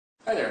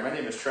Hi there, my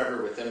name is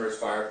Trevor with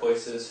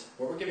Fireplaces.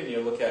 What we're giving you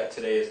a look at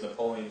today is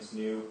Napoleon's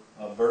new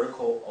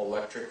vertical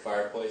electric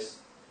fireplace.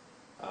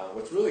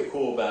 What's really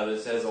cool about it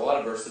is it has a lot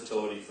of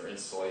versatility for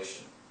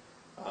installation.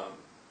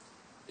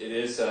 It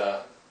is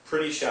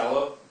pretty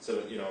shallow,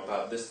 so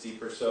about this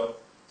deep or so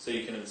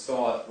you can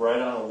install it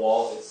right on a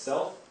wall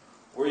itself,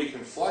 or you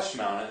can flush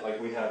mount it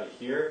like we have it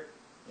here,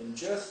 and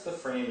just the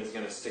frame is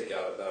going to stick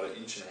out about 1.5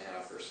 inches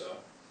or so.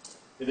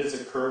 It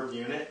is a curved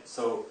unit,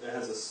 so it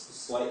has a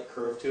slight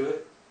curve to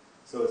it.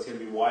 So it's going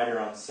to be wider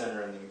on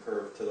center and then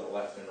curved to the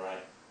left and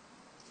right.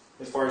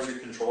 As far as your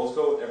controls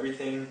go,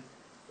 everything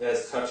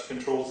has touch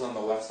controls on the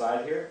left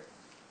side here,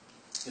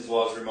 as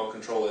well as remote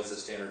control is a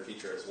standard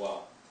feature as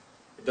well.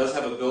 It does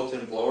have a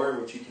built-in blower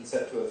which you can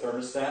set to a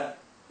thermostat.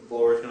 The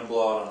blower is going to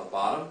blow out on the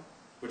bottom,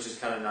 which is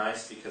kind of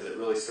nice because it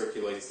really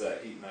circulates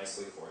that heat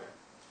nicely for you.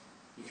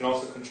 You can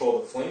also control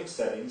the flame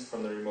settings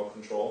from the remote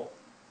control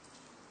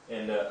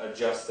and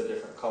adjust the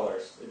different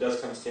colors. It does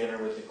come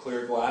standard with the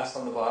clear glass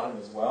on the bottom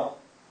as well.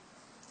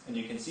 And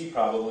you can see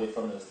probably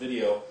from this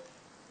video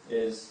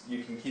is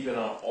you can keep it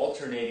on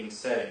alternating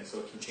settings, so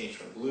it can change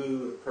from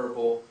blue to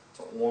purple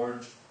to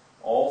orange,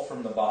 all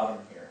from the bottom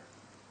here.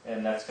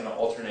 And that's going to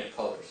alternate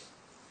colors.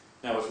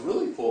 Now what's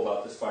really cool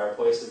about this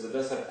fireplace is it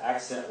does have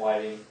accent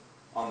lighting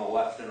on the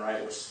left and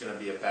right, which is going to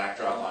be a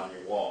backdrop on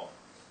your wall.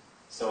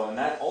 And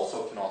that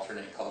also can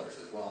alternate colors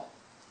as well.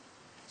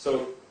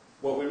 So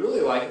what we really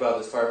like about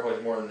this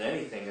fireplace more than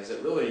anything is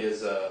it really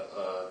is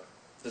a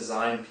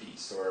design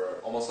piece, or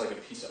almost like a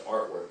piece of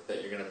artwork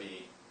that you're going to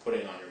be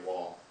putting on your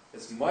wall.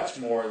 It's much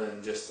more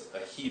than just a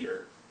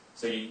heater.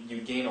 So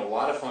you gain a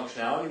lot of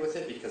functionality with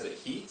it because it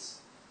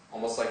heats,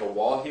 almost like a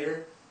wall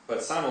heater,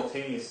 but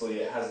simultaneously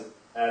it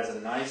adds a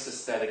nice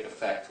aesthetic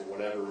effect to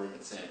whatever room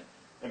it's in.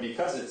 And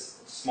because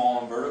it's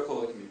small and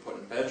vertical, it can be put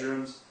in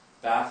bedrooms,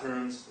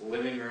 bathrooms,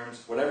 living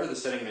rooms, whatever the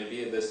setting may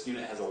be. This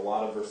unit has a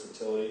lot of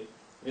versatility.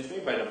 It's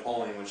made by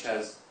Napoleon, which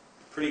has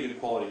pretty good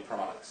quality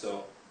products.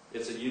 So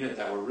it's a unit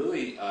that we're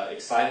really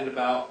excited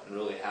about and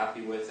really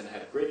happy with and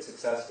had great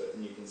success with,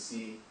 and you can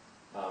see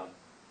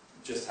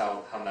just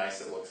how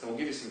nice it looks. And we'll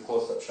give you some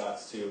close-up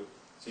shots too,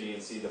 so you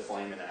can see the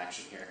flame in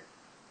action here.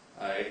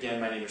 Again,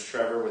 my name is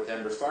Trevor with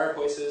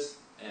Fireplaces,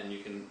 and you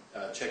can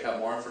check out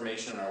more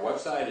information on our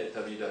website at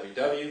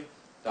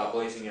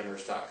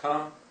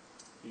www.blazingembers.com.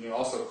 You can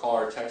also call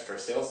or text our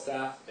sales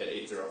staff at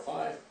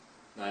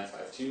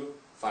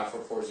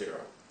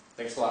 805-952-5440.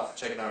 Thanks a lot for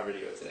checking out our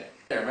video today.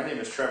 Hey there, my name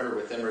is Trevor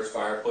with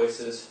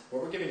Fireplaces.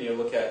 What we're giving you a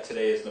look at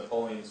today is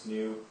Napoleon's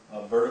new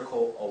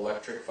vertical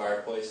electric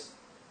fireplace.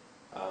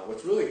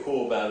 What's really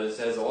cool about it is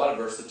it has a lot of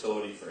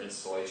versatility for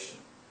installation.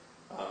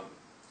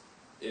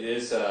 It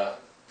is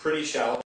pretty shallow.